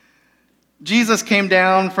Jesus came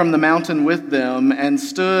down from the mountain with them and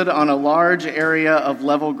stood on a large area of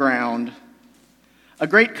level ground. A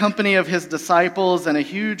great company of his disciples and a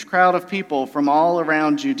huge crowd of people from all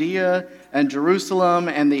around Judea and Jerusalem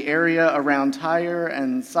and the area around Tyre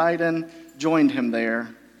and Sidon joined him there.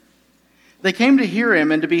 They came to hear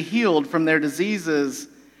him and to be healed from their diseases,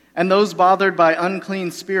 and those bothered by unclean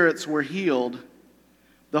spirits were healed.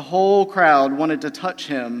 The whole crowd wanted to touch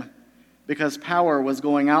him because power was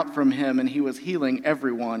going out from him and he was healing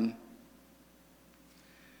everyone.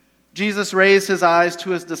 Jesus raised his eyes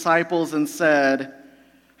to his disciples and said,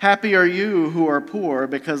 "Happy are you who are poor,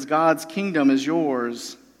 because God's kingdom is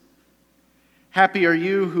yours. Happy are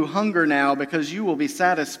you who hunger now, because you will be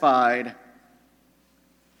satisfied.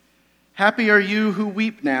 Happy are you who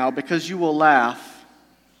weep now, because you will laugh.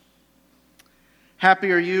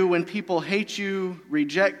 Happy are you when people hate you,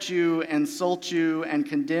 reject you, insult you, and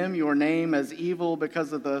condemn your name as evil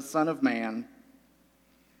because of the Son of Man.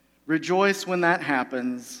 Rejoice when that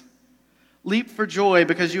happens. Leap for joy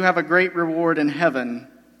because you have a great reward in heaven.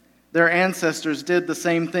 Their ancestors did the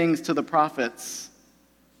same things to the prophets.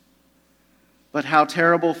 But how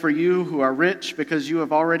terrible for you who are rich, because you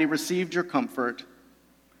have already received your comfort.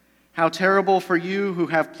 How terrible for you who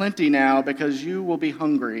have plenty now, because you will be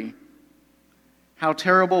hungry. How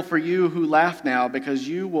terrible for you who laugh now, because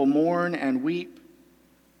you will mourn and weep.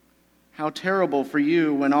 How terrible for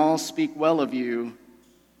you when all speak well of you.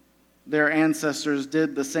 Their ancestors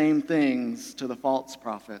did the same things to the false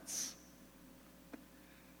prophets."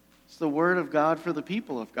 It's the word of God for the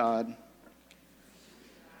people of God.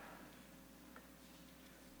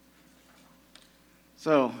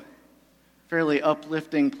 So, fairly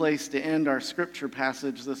uplifting place to end our scripture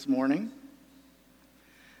passage this morning.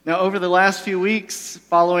 Now, over the last few weeks,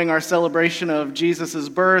 following our celebration of Jesus'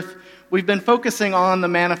 birth, we've been focusing on the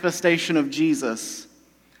manifestation of Jesus,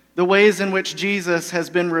 the ways in which Jesus has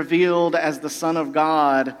been revealed as the Son of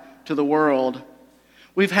God to the world.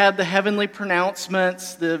 We've had the heavenly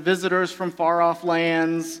pronouncements, the visitors from far-off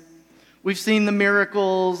lands. We've seen the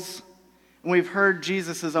miracles, and we've heard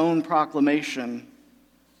Jesus' own proclamation.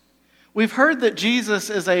 We've heard that Jesus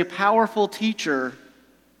is a powerful teacher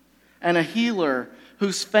and a healer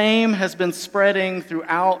whose fame has been spreading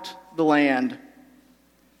throughout the land.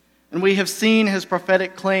 And we have seen his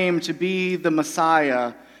prophetic claim to be the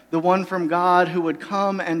Messiah, the one from God who would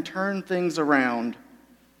come and turn things around.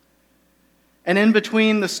 And in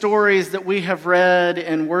between the stories that we have read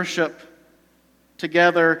in worship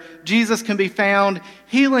together, Jesus can be found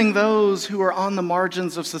healing those who are on the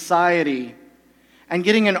margins of society and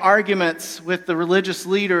getting in arguments with the religious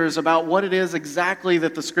leaders about what it is exactly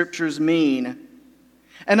that the scriptures mean.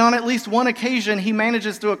 And on at least one occasion, he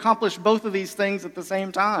manages to accomplish both of these things at the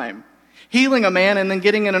same time. Healing a man and then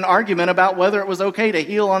getting in an argument about whether it was okay to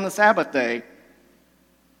heal on the Sabbath day.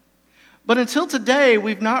 But until today,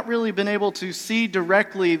 we've not really been able to see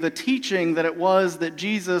directly the teaching that it was that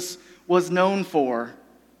Jesus was known for.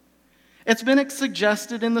 It's been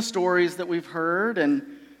suggested in the stories that we've heard,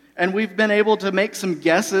 and we've been able to make some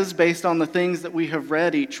guesses based on the things that we have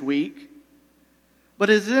read each week.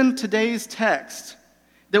 But it's in today's text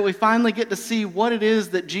that we finally get to see what it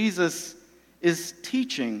is that Jesus is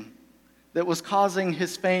teaching that was causing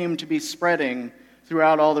his fame to be spreading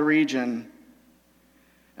throughout all the region.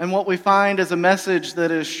 And what we find is a message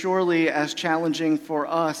that is surely as challenging for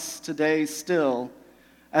us today still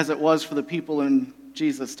as it was for the people in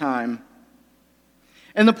Jesus' time.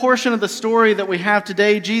 In the portion of the story that we have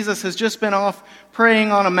today, Jesus has just been off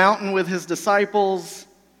praying on a mountain with his disciples.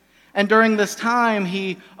 And during this time,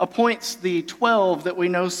 he appoints the 12 that we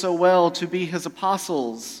know so well to be his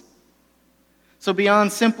apostles. So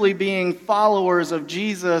beyond simply being followers of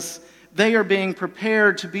Jesus, they are being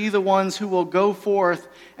prepared to be the ones who will go forth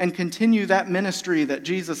and continue that ministry that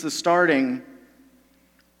Jesus is starting.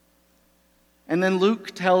 And then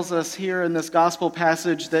Luke tells us here in this gospel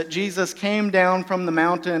passage that Jesus came down from the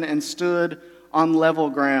mountain and stood on level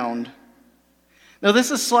ground. Now,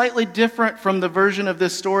 this is slightly different from the version of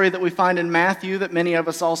this story that we find in Matthew that many of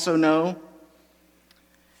us also know.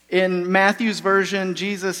 In Matthew's version,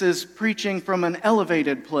 Jesus is preaching from an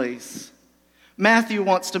elevated place. Matthew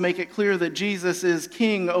wants to make it clear that Jesus is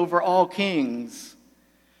king over all kings.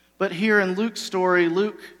 But here in Luke's story,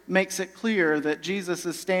 Luke makes it clear that Jesus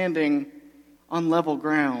is standing on level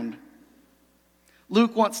ground.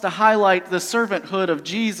 Luke wants to highlight the servanthood of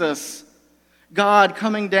Jesus, God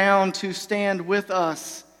coming down to stand with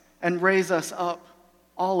us and raise us up,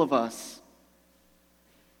 all of us.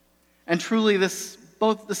 And truly,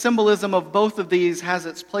 both the symbolism of both of these has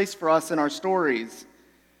its place for us in our stories.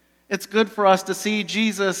 It's good for us to see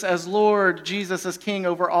Jesus as Lord, Jesus as King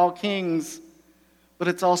over all kings, but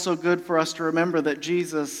it's also good for us to remember that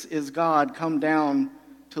Jesus is God come down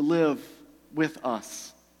to live with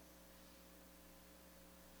us.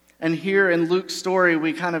 And here in Luke's story,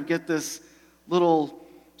 we kind of get this little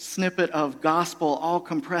snippet of gospel all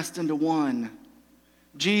compressed into one.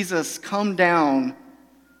 Jesus come down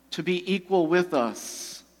to be equal with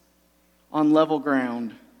us on level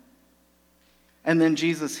ground. And then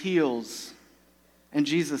Jesus heals, and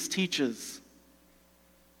Jesus teaches.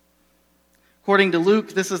 According to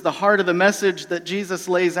Luke, this is the heart of the message that Jesus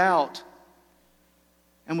lays out.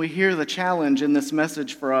 And we hear the challenge in this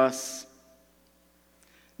message for us.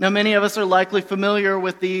 Now, many of us are likely familiar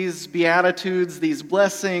with these Beatitudes, these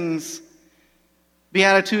blessings.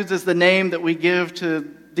 Beatitudes is the name that we give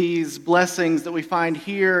to these blessings that we find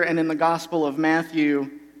here and in the Gospel of Matthew.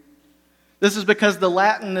 This is because the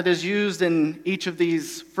Latin that is used in each of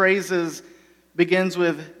these phrases begins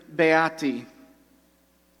with beati.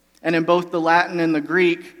 And in both the Latin and the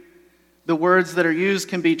Greek, the words that are used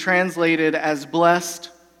can be translated as blessed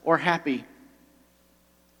or happy.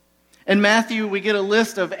 In Matthew, we get a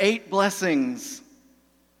list of 8 blessings.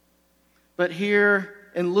 But here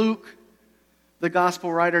in Luke, the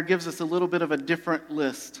gospel writer gives us a little bit of a different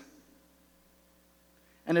list.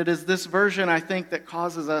 And it is this version, I think, that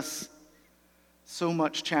causes us so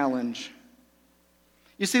much challenge.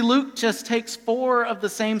 You see, Luke just takes 4 of the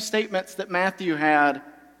same statements that Matthew had,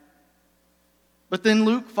 but then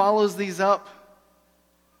Luke follows these up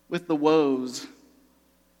with the woes.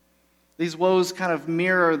 These woes kind of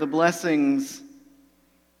mirror the blessings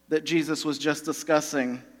that Jesus was just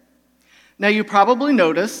discussing. Now, you probably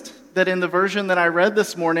noticed that in the version that I read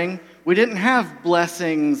this morning, we didn't have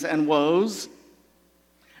blessings and woes.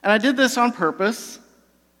 And I did this on purpose.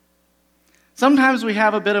 Sometimes we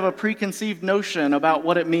have a bit of a preconceived notion about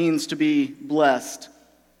what it means to be blessed.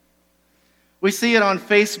 We see it on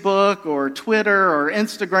Facebook or Twitter or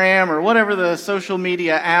Instagram or whatever the social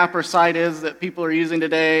media app or site is that people are using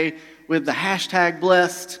today with the hashtag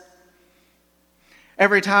blessed.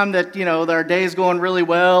 Every time that, our day's going really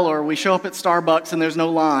well or we show up at Starbucks and there's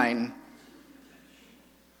no line.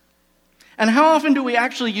 And how often do we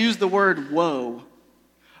actually use the word woe?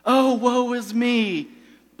 Oh, woe is me.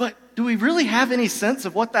 But do we really have any sense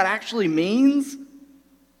of what that actually means?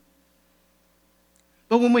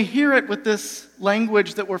 But when we hear it with this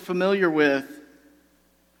language that we're familiar with,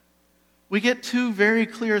 we get 2 very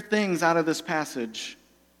clear things out of this passage.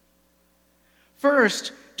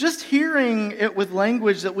 First, just hearing it with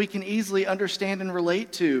language that we can easily understand and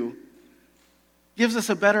relate to gives us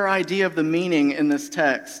a better idea of the meaning in this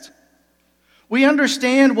text. We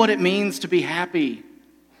understand what it means to be happy.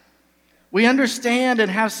 We understand and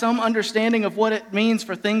have some understanding of what it means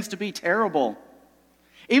for things to be terrible.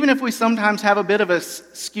 Even if we sometimes have a bit of a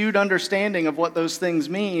skewed understanding of what those things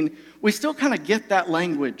mean, we still kind of get that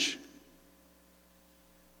language.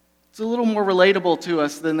 It's a little more relatable to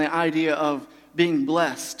us than the idea of being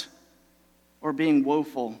blessed or being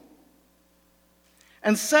woeful.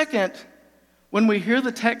 And second, when we hear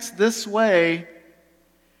the text this way,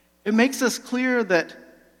 it makes us clear that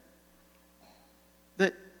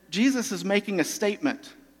Jesus is making a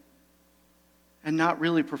statement and not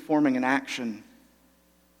really performing an action.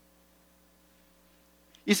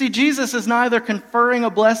 You see, Jesus is neither conferring a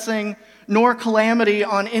blessing nor calamity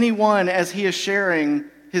on anyone as he is sharing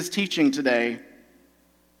his teaching today.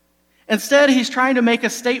 Instead, he's trying to make a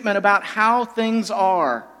statement about how things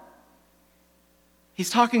are. He's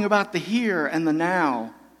talking about the here and the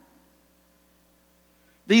now.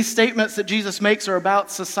 These statements that Jesus makes are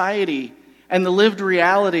about society and the lived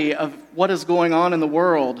reality of what is going on in the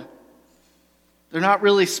world. They're not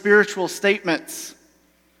really spiritual statements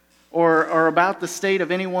or about the state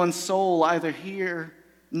of anyone's soul, either here,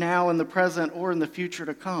 now, in the present, or in the future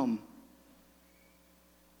to come.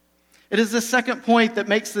 It is this second point that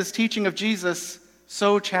makes this teaching of Jesus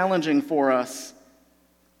so challenging for us.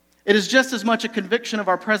 It is just as much a conviction of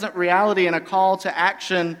our present reality and a call to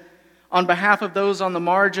action on behalf of those on the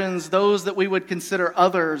margins, those that we would consider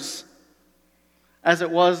others, as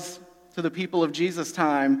it was to the people of Jesus'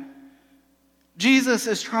 time. Jesus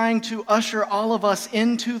is trying to usher all of us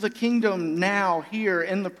into the kingdom now, here,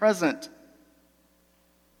 in the present.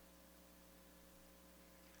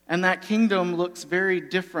 And that kingdom looks very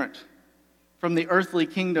different from the earthly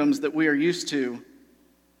kingdoms that we are used to.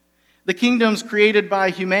 The kingdoms created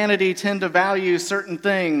by humanity tend to value certain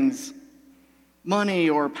things,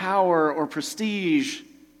 money or power or prestige.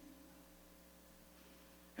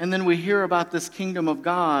 And then we hear about this kingdom of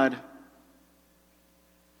God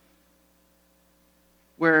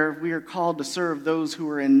where we are called to serve those who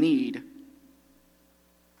are in need.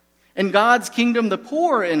 In God's kingdom, the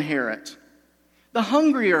poor inherit, the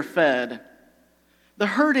hungry are fed, the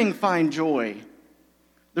hurting find joy,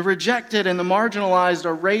 the rejected and the marginalized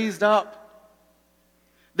are raised up.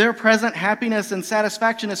 Their present happiness and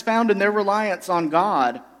satisfaction is found in their reliance on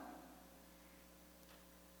God.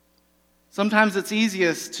 Sometimes it's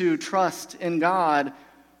easiest to trust in God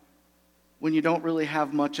when you don't really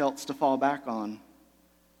have much else to fall back on.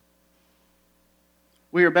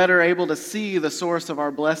 We are better able to see the source of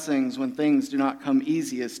our blessings when things do not come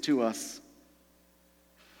easiest to us.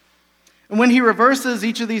 And when he reverses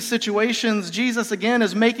each of these situations, Jesus again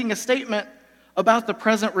is making a statement about the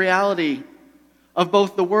present reality of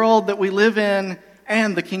both the world that we live in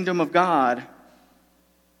and the kingdom of God.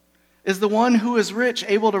 Is the one who is rich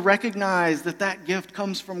able to recognize that that gift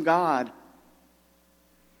comes from God?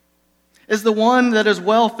 Is the one that is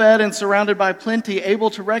well fed and surrounded by plenty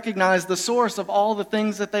able to recognize the source of all the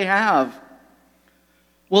things that they have?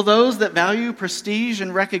 Will those that value prestige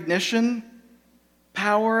and recognition,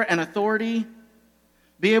 power and authority,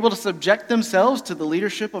 be able to subject themselves to the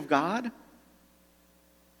leadership of God?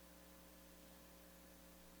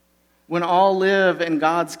 When all live in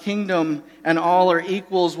God's kingdom and all are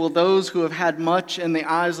equals, will those who have had much in the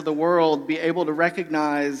eyes of the world be able to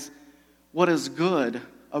recognize what is good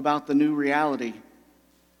about the new reality?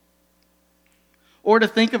 Or to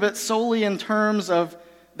think of it solely in terms of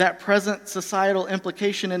that present societal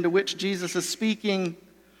implication into which Jesus is speaking,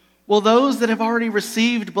 will those that have already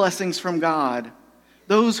received blessings from God,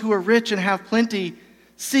 those who are rich and have plenty,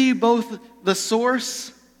 see both the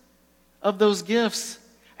source of those gifts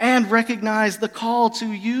and recognize the call to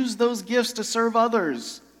use those gifts to serve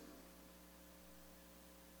others?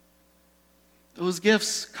 Those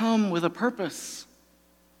gifts come with a purpose,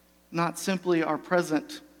 not simply our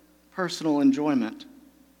present personal enjoyment.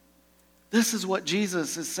 This is what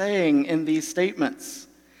Jesus is saying in these statements.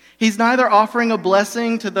 He's neither offering a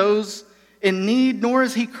blessing to those in need, nor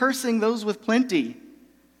is he cursing those with plenty.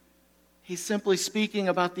 He's simply speaking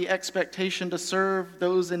about the expectation to serve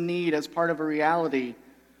those in need as part of a reality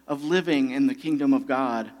of living in the kingdom of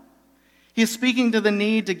God. He's speaking to the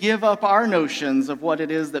need to give up our notions of what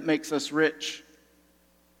it is that makes us rich.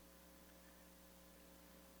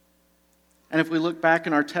 And if we look back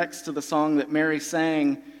in our text to the song that Mary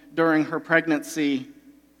sang during her pregnancy,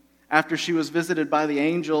 after she was visited by the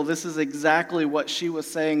angel, this is exactly what she was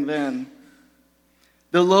saying then.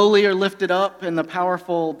 The lowly are lifted up and the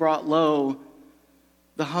powerful brought low.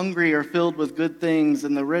 The hungry are filled with good things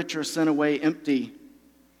and the rich are sent away empty.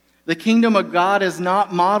 The kingdom of God is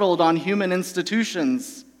not modeled on human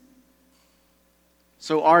institutions.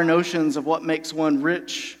 So our notions of what makes one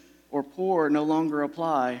rich or poor no longer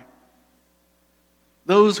apply.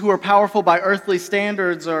 Those who are powerful by earthly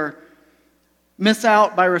standards miss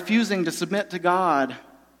out by refusing to submit to God.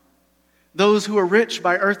 Those who are rich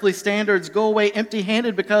by earthly standards go away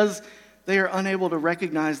empty-handed because they are unable to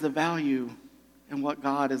recognize the value in what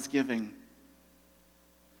God is giving.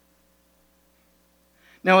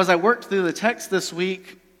 Now, as I worked through the text this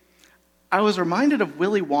week, I was reminded of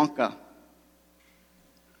Willy Wonka.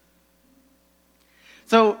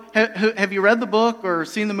 So, have you read the book or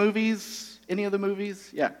seen the movies? Any of the movies?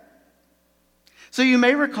 Yeah. So you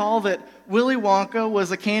may recall that Willy Wonka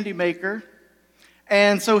was a candy maker,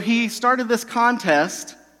 and so he started this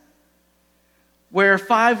contest where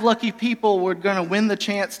 5 lucky people were going to win the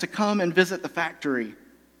chance to come and visit the factory.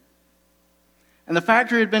 And the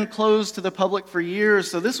factory had been closed to the public for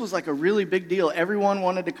years, so this was like a really big deal. Everyone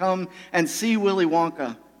wanted to come and see Willy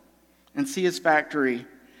Wonka and see his factory.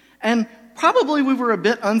 And probably we were a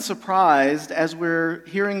bit unsurprised as we're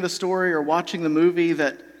hearing the story or watching the movie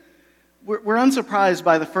that we're unsurprised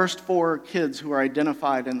by the first 4 kids who are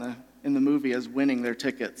identified in the movie as winning their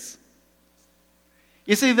tickets.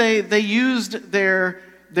 You see, they used their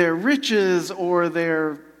riches or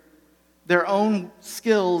their own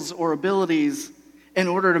skills or abilities in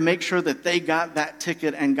order to make sure that they got that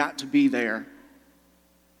ticket and got to be there.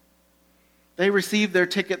 They received their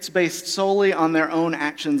tickets based solely on their own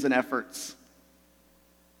actions and efforts.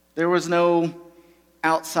 There was no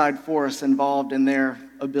outside force involved in their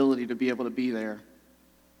ability to be able to be there.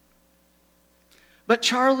 But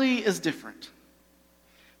Charlie is different.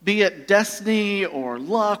 Be it destiny or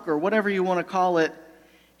luck or whatever you want to call it,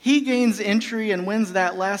 he gains entry and wins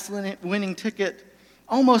that last winning ticket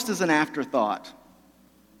almost as an afterthought.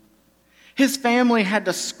 His family had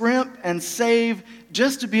to scrimp and save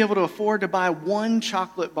just to be able to afford to buy 1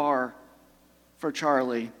 chocolate bar for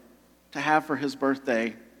Charlie to have for his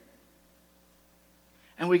birthday.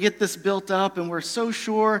 And we get this built up, and we're so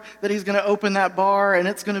sure that he's going to open that bar, and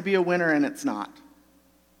it's going to be a winner, and it's not.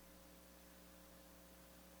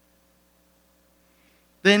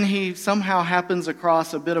 Then he somehow happens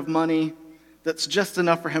across a bit of money that's just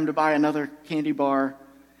enough for him to buy another candy bar,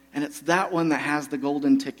 and it's that one that has the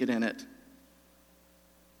golden ticket in it.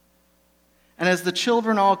 And as the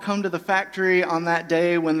children all come to the factory on that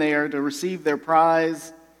day when they are to receive their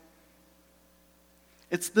prize,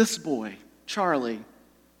 it's this boy, Charlie,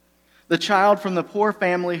 the child from the poor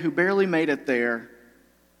family who barely made it there,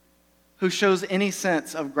 who shows any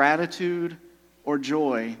sense of gratitude or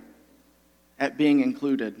joy at being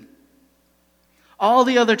included. All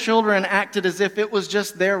the other children acted as if it was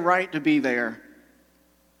just their right to be there.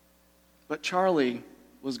 But Charlie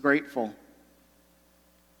was grateful.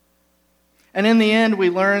 And in the end, we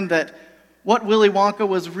learned that what Willy Wonka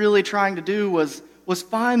was really trying to do was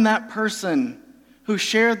find that person who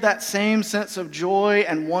shared that same sense of joy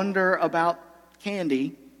and wonder about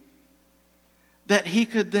candy that he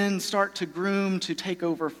could then start to groom to take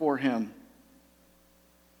over for him.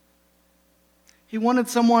 He wanted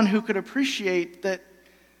someone who could appreciate that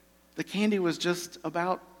the candy was just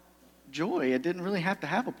about joy. It didn't really have to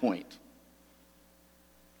have a point.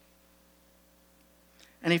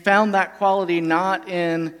 And he found that quality not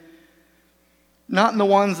in the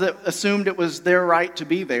ones that assumed it was their right to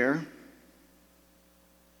be there,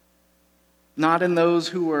 not in those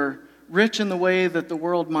who were rich in the way that the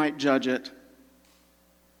world might judge it,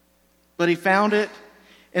 but he found it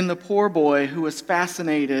in the poor boy who was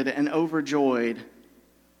fascinated and overjoyed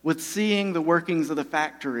with seeing the workings of the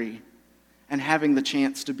factory and having the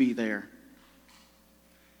chance to be there.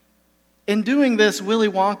 In doing this, Willy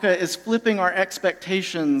Wonka is flipping our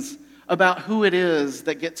expectations about who it is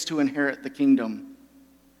that gets to inherit the kingdom.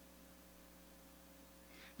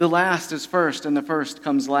 The last is first, and the first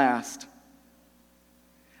comes last.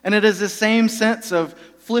 And it is the same sense of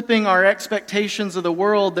flipping our expectations of the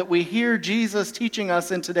world that we hear Jesus teaching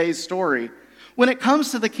us in today's story. When it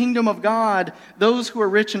comes to the kingdom of God, those who are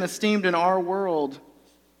rich and esteemed in our world,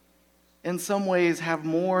 in some ways have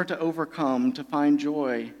more to overcome to find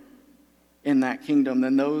joy in that kingdom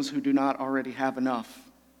than those who do not already have enough.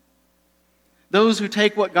 Those who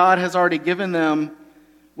take what God has already given them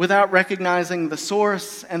without recognizing the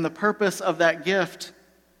source and the purpose of that gift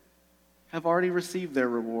have already received their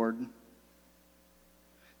reward.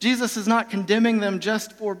 Jesus is not condemning them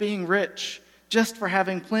just for being rich, just for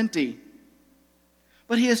having plenty,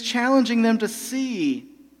 but he is challenging them to see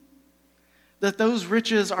that those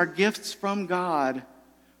riches are gifts from God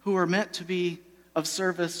who are meant to be of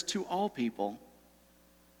service to all people.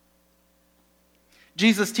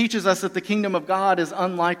 Jesus teaches us that the kingdom of God is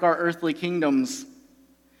unlike our earthly kingdoms.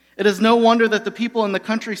 It is no wonder that the people in the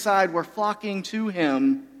countryside were flocking to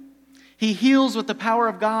him. He heals with the power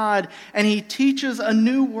of God, and he teaches a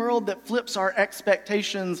new world that flips our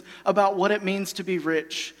expectations about what it means to be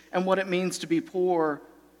rich and what it means to be poor.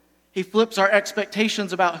 He flips our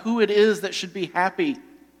expectations about who it is that should be happy.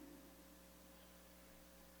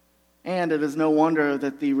 And it is no wonder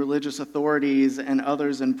that the religious authorities and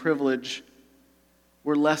others in privilege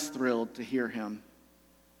were less thrilled to hear him.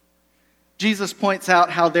 Jesus points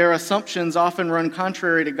out how their assumptions often run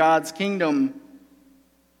contrary to God's kingdom.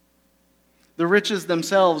 The riches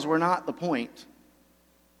themselves were not the point.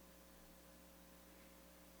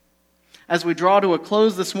 As we draw to a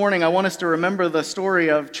close this morning, I want us to remember the story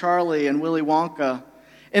of Charlie and Willy Wonka.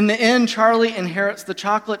 In the end, Charlie inherits the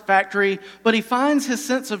chocolate factory, but he finds his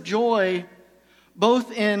sense of joy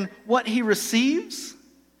both in what he receives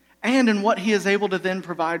and in what he is able to then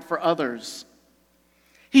provide for others.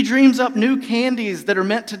 He dreams up new candies that are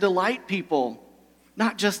meant to delight people,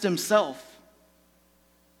 not just himself.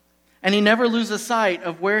 And he never loses sight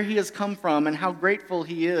of where he has come from and how grateful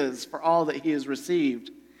he is for all that he has received.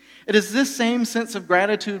 It is this same sense of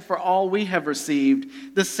gratitude for all we have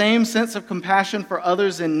received, the same sense of compassion for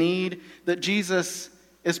others in need that Jesus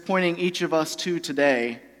is pointing each of us to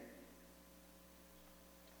today.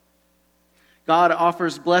 God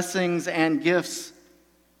offers blessings and gifts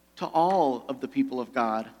to all of the people of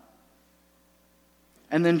God.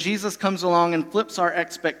 And then Jesus comes along and flips our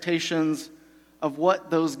expectations of what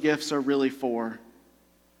those gifts are really for.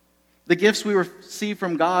 The gifts we receive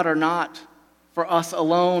from God are not for us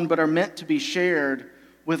alone, but are meant to be shared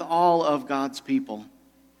with all of God's people.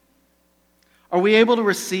 Are we able to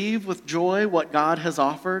receive with joy what God has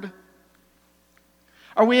offered?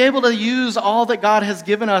 Are we able to use all that God has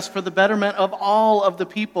given us for the betterment of all of the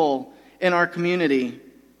people in our community?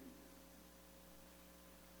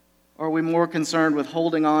 Or are we more concerned with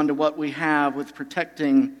holding on to what we have, with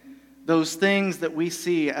protecting those things that we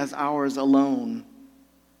see as ours alone?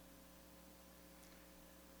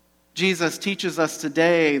 Jesus teaches us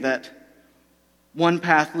today that one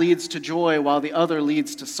path leads to joy while the other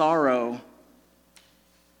leads to sorrow.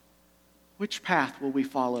 Which path will we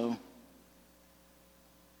follow?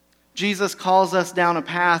 Jesus calls us down a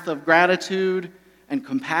path of gratitude and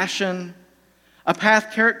compassion, a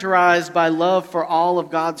path characterized by love for all of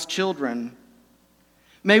God's children.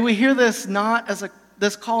 May we hear this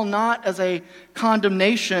call not as a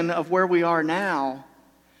condemnation of where we are now,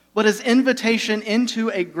 but as invitation into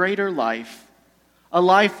a greater life, a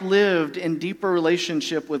life lived in deeper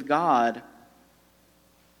relationship with God.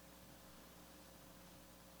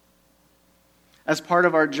 As part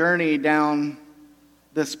of our journey down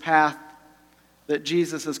this path that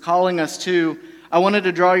Jesus is calling us to, I wanted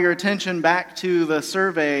to draw your attention back to the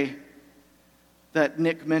survey that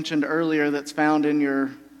Nick mentioned earlier that's found in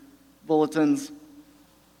your bulletins.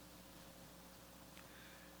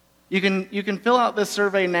 You can fill out this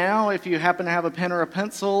survey now if you happen to have a pen or a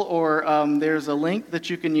pencil, or there's a link that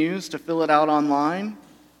you can use to fill it out online.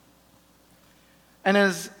 And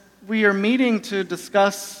as we are meeting to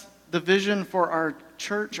discuss the vision for our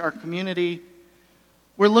church, our community,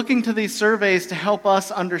 we're looking to these surveys to help us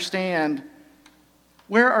understand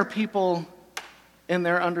where are people in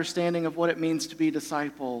their understanding of what it means to be a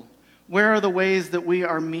disciple. Where are the ways that we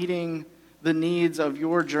are meeting the needs of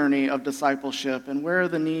your journey of discipleship, and where are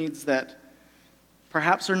the needs that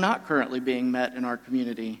perhaps are not currently being met in our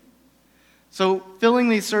community? So filling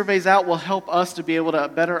these surveys out will help us to be able to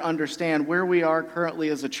better understand where we are currently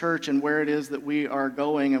as a church and where it is that we are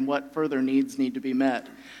going and what further needs need to be met.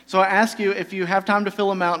 So I ask you, if you have time to fill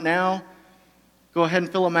them out now, go ahead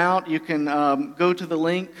and fill them out. You can go to the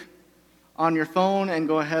link on your phone and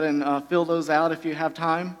go ahead and fill those out if you have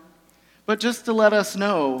time. But just to let us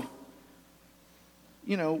know,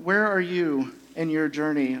 where are you in your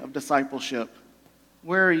journey of discipleship?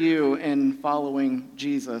 Where are you in following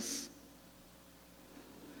Jesus?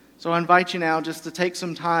 So I invite you now just to take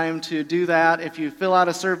some time to do that. If you fill out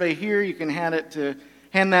a survey here, you can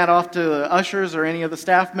hand that off to the ushers or any of the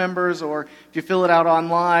staff members, or if you fill it out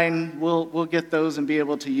online, we'll get those and be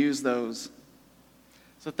able to use those.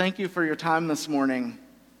 So thank you for your time this morning.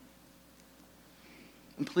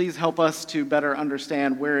 And please help us to better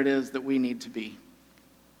understand where it is that we need to be.